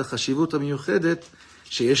meyachef t'chashivut hamiyuchedet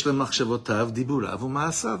sheyesh lemachshavotav diburav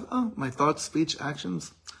u'ma'asav. Oh, my thoughts, speech,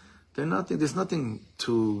 actions. There's nothing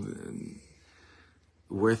too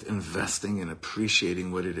worth investing in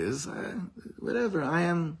appreciating what it is. Whatever, I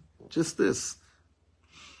am just this.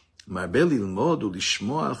 You're learning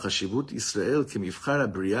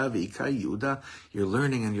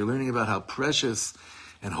and you're learning about how precious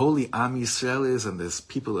and holy Am Yisrael is, and this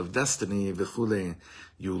people of destiny.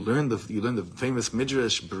 You learn the famous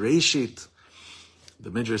Midrash Bereshit. The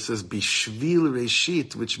Midrash says Bishvil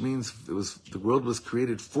Reshit, which means the world was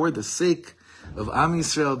created for the sake of Am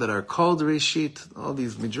Yisrael that are called Reshit. All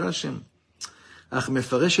these Midrashim. אך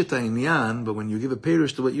מפרש את העניין, but when you give a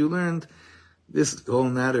perush to what you learned, this whole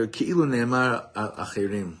matter, כאילו נאמר על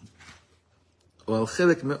אחרים. או על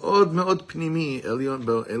חלק מאוד מאוד פנימי,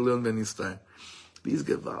 עליון ונסתר. These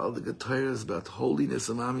gewaltige Torahs about holiness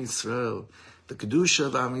of Am Yisrael, the Kedusha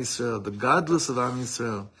of Am Yisrael, the godless of Am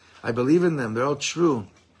Yisrael. I believe in them, they're all true.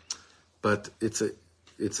 But it's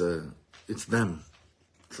them.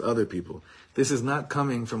 It's other people. This is not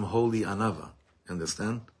coming from holy Anava.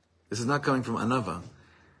 Understand? This is not coming from Anava.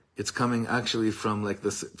 It's coming actually from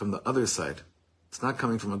from the other side. It's not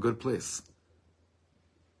coming from a good place.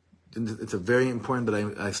 It's a very important that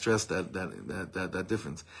I stress that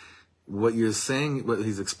difference. What you're saying, what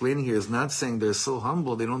he's explaining here is not saying they're so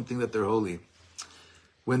humble they don't think that they're holy.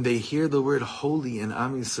 When they hear the word holy in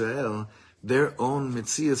Am Yisrael, their own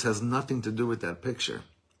mitzias has nothing to do with that picture.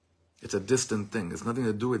 It's a distant thing. It's nothing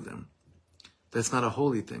to do with them. That's not a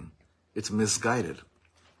holy thing. It's misguided.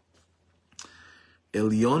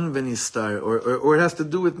 Elyon v'nistar, or it has to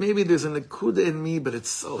do with maybe there's an nekuda in me, but it's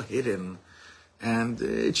so hidden. And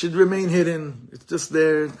it should remain hidden. It's just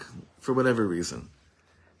there for whatever reason.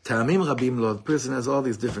 Ta'amim rabim lo, the person has all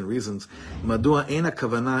these different reasons. Madua ein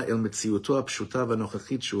hakavana el metziuto הפשוטה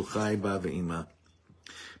והנוכחית שהוא חי בה ועימה.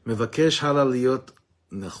 מבקש הלאה להיות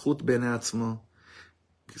נחות בעיני עצמו.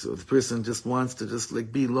 So the person just wants to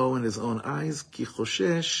be low in his own eyes. כי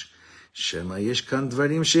חושש שמא יש כאן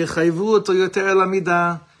דברים שיחייבו אותו יותר על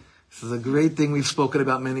המידה. This is a great thing we've spoken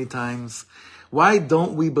about many times. Why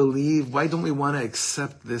don't we want to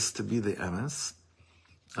accept this to be the emes?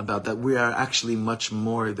 About that we are actually much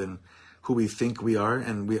more than who we think we are,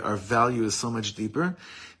 and our value is so much deeper,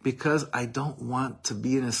 because I don't want to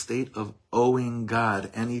be in a state of owing God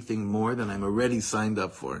anything more than I'm already signed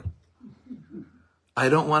up for. I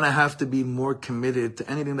don't want to have to be more committed to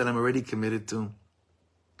anything that I'm already committed to.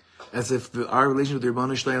 As if our relationship with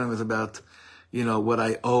Ribono Shel Olam is about, what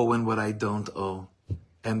I owe and what I don't owe.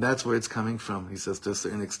 And that's where it's coming from, he says, to a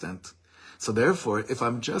certain extent. So therefore, if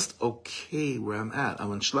I'm just okay where I'm at,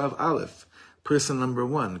 I'm on Shlav Aleph, person number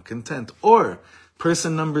 1, content, or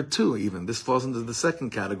person number 2 even, this falls into the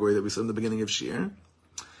second category that we said in the beginning of Shir,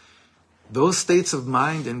 those states of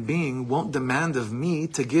mind and being won't demand of me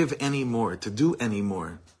to give any more, to do any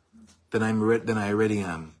more than I already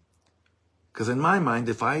am. Because in my mind,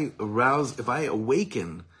 if I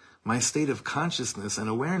awaken my state of consciousness and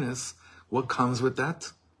awareness, what comes with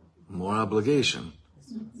that? More obligation.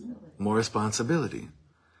 More responsibility.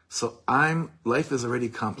 So life is already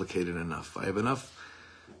complicated enough. I have enough,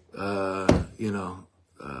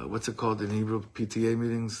 what's it called in Hebrew, PTA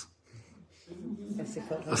meetings?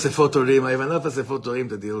 Asefot Horim. I have enough Asefot Horim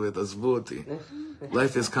to deal with. Azvuti.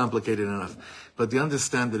 Life is complicated enough. But you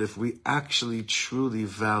understand that if we actually truly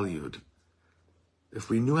if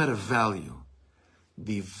we knew how to value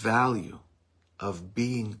the value of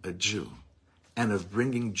being a Jew and of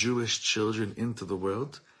bringing Jewish children into the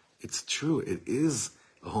world, it's true. It is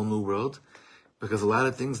a whole new world, because a lot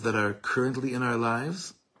of things that are currently in our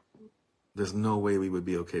lives, there's no way we would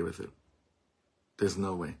be okay with it. There's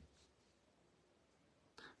no way.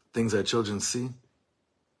 Things our children see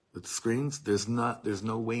with screens, there's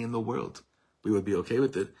no way in the world we would be okay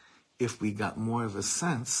with it if we got more of a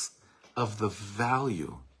sense of the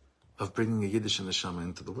value of bringing a Yiddish and neshama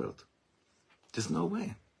into the world. There's no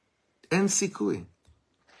way. En sikui.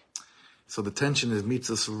 So the tension meets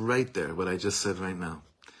us right there, what I just said right now.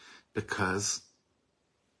 Because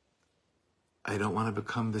I don't want to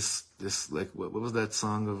become this what was that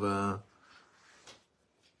song of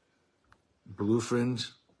Blue Fringe?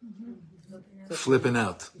 Flipping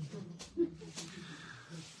out.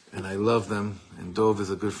 And I love them, and Dove is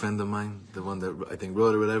a good friend of mine, the one that I think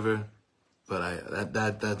wrote or whatever. But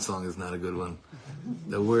that song is not a good one.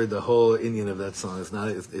 The whole Indian of that song is not.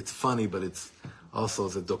 It's funny, but it's also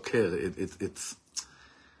a doker.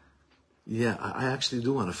 I actually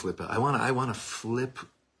do want to flip out. I want to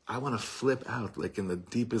flip out, like in the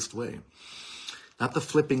deepest way. Not the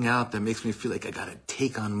flipping out that makes me feel like I gotta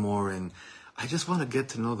take on more, and I just want to get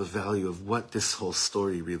to know the value of what this whole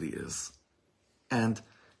story really is. And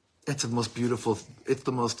it's the most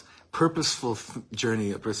purposeful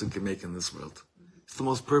journey a person can make in this world. It's the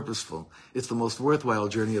most purposeful. It's the most worthwhile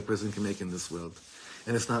journey a person can make in this world.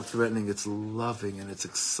 And it's not threatening, it's loving, and it's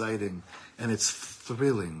exciting, and it's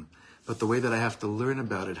thrilling. But the way that I have to learn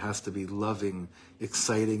about it has to be loving,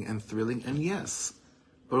 exciting, and thrilling. And yes,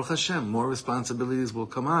 Baruch Hashem, more responsibilities will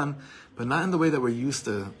come on, but not in the way that we're used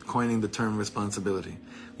to coining the term responsibility.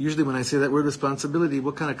 Usually when I say that word responsibility,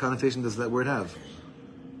 what kind of connotation does that word have?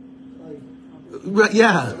 Right,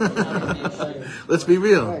 yeah. Let's be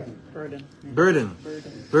real. Burden.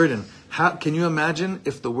 How can you imagine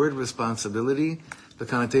if the word responsibility, the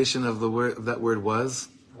connotation of that word was?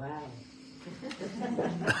 Wow.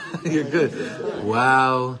 You're good.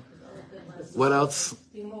 Wow. What else?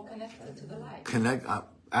 Being more connected to the light.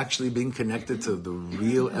 Actually being connected to the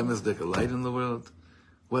real emes light in the world.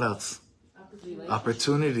 What else?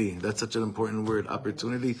 Opportunity. That's such an important word.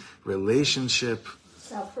 Opportunity, relationship,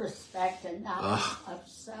 Self-respect and knowledge of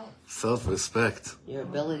self. self-respect. Your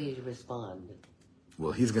ability to respond.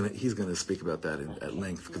 Well, he's gonna speak about that at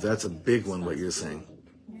length, because that's a big one. What you're saying,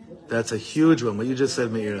 that's a huge one. What you just said,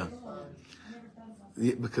 Meira,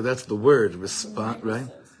 because that's the word respond, right?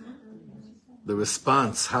 The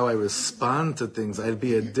response, how I respond to things. I'd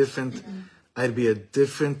be a different,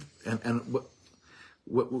 and what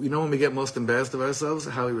you know, when we get most embarrassed of ourselves,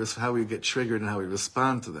 how we get triggered and how we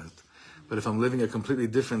respond to that. But if I'm living a completely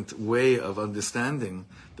different way of understanding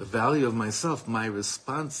the value of myself, my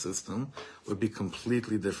response system would be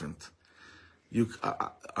completely different.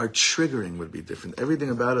 Our triggering would be different. Everything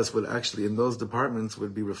about us would actually, in those departments,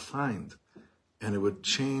 would be refined, and it would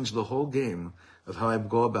change the whole game of how I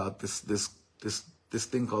go about this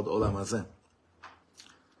thing called Olam Hazeh.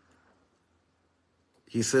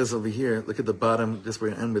 He says over here, look at the bottom. Just we're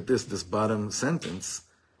going to end with this bottom sentence.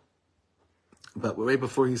 But right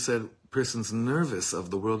before he said, person's nervous of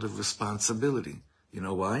the world of responsibility. You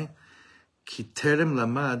know why? Ki terem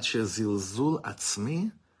lamad shezilzul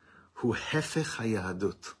atzmi hu hefech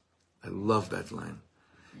hayahadut. I love that line.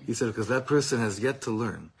 He said, because that person has yet to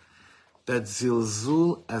learn that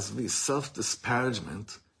zilzul, as the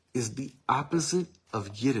self-disparagement, is the opposite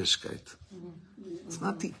of Yiddishkeit. It's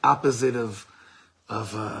not the opposite of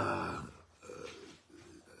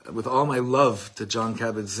with all my love to John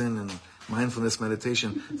Kabat-Zinn and mindfulness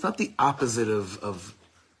meditation, it's not the opposite of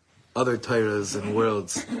other Torahs and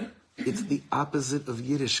worlds. It's the opposite of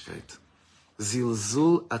Yiddishkeit.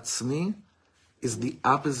 Zilzul atzmi is the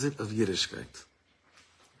opposite of Yiddishkeit.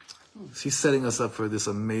 So he's setting us up for this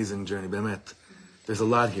amazing journey. Bemet, there's a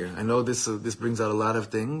lot here. I know this brings out a lot of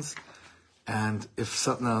things. And if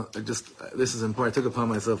something, this is important. I took upon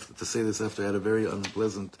myself to say this after I had a very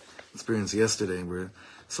unpleasant experience yesterday where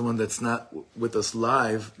someone that's not with us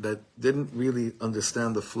live, that didn't really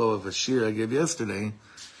understand the flow of a shir I gave yesterday,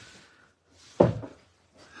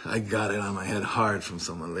 I got it on my head hard from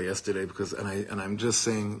someone yesterday and I'm just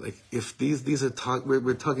saying, like, if these are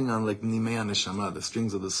we're talking on like nimei neshama, the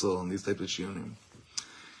strings of the soul, and these types of shiurim.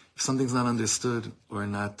 If something's not understood or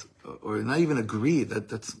not even agreed,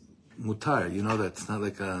 that's mutar, that's not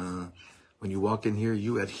like when you walk in here,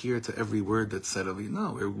 you adhere to every word that's said of you.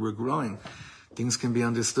 No, we're growing. Things can be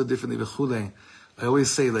understood differently. V'chulei. I always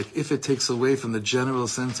say, like, if it takes away from the general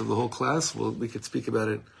sense of the whole class, well, we could speak about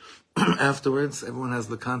it afterwards. Everyone has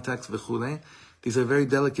the context. V'chulei. These are very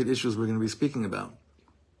delicate issues we're going to be speaking about.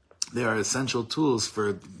 They are essential tools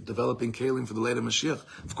for developing kelim for the later Mashiach.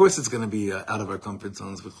 Of course, it's going to be out of our comfort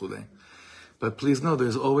zones. V'chulei. But please know,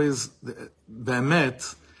 there's always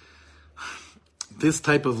be'emet. This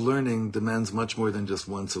type of learning demands much more than just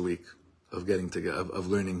once a week of getting together, of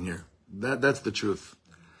learning here. That's the truth.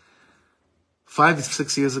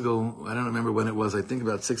 5-6 years ago, I don't remember when it was, I think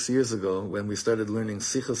about 6 years ago, when we started learning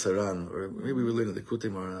Sichas Haran, or maybe we were learning the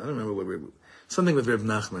Kutei Moharan, I don't remember something with Reb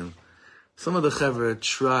Nachman. Some of the Chevra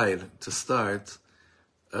tried to start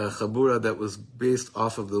a Chabura that was based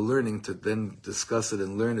off of the learning to then discuss it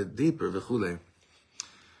and learn it deeper, v'chulei.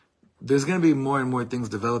 There's going to be more and more things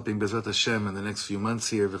developing, Bezrat Hashem, in the next few months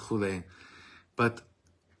here, v'chulei. But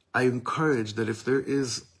I encourage that if there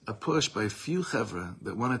is a push by a few chevra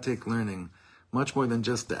that want to take learning, much more than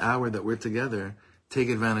just the hour that we're together, take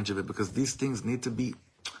advantage of it, because these things need to be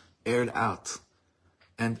aired out.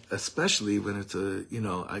 And especially when it's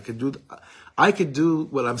I could do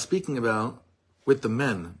what I'm speaking about with the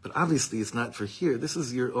men, but obviously it's not for here. This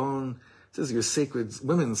is your sacred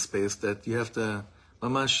women's space that you have to,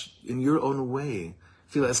 mamash, in your own way,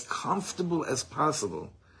 feel as comfortable as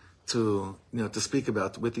possible to speak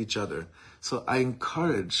about with each other. So I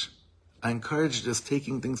encourage just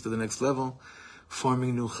taking things to the next level,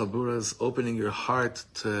 forming new chaburas, opening your heart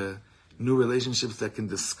to new relationships that can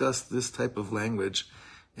discuss this type of language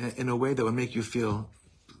in a way that would make you feel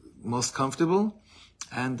most comfortable,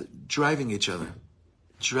 and driving each other,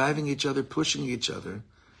 pushing each other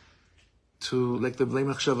to, like the Bnei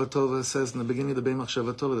Machshava Tova says in the beginning of the Bnei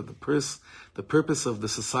Machshava Tova, that the purpose of the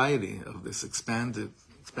society, of this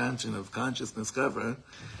expansion of consciousness cover,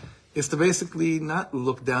 is to basically not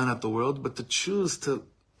look down at the world, but to choose to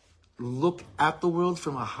look at the world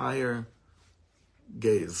from a higher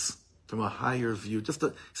gaze, from a higher view, just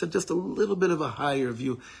a little bit of a higher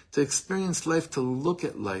view, to experience life, to look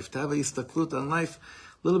at life, to have a istaklut on life,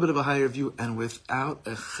 little bit of a higher view, and without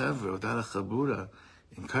a chevra, without a chabura,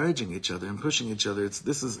 encouraging each other and pushing each other,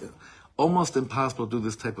 this is almost impossible to do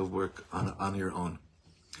this type of work on your own.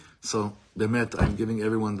 So, Bemet, I'm giving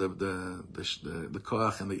everyone the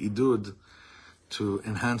koach and the idud to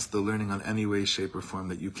enhance the learning on any way, shape, or form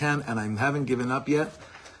that you can. And I haven't given up yet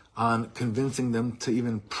on convincing them to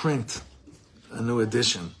even print a new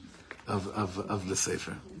edition of the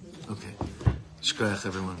Sefer. Okay. Shkoyach,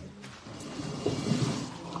 everyone.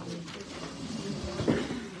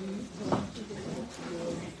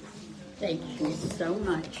 Thank you so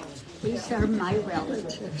much. These are my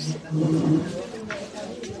relatives.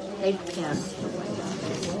 They passed away.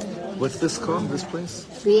 What's this called, this place?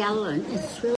 Bielen. It's really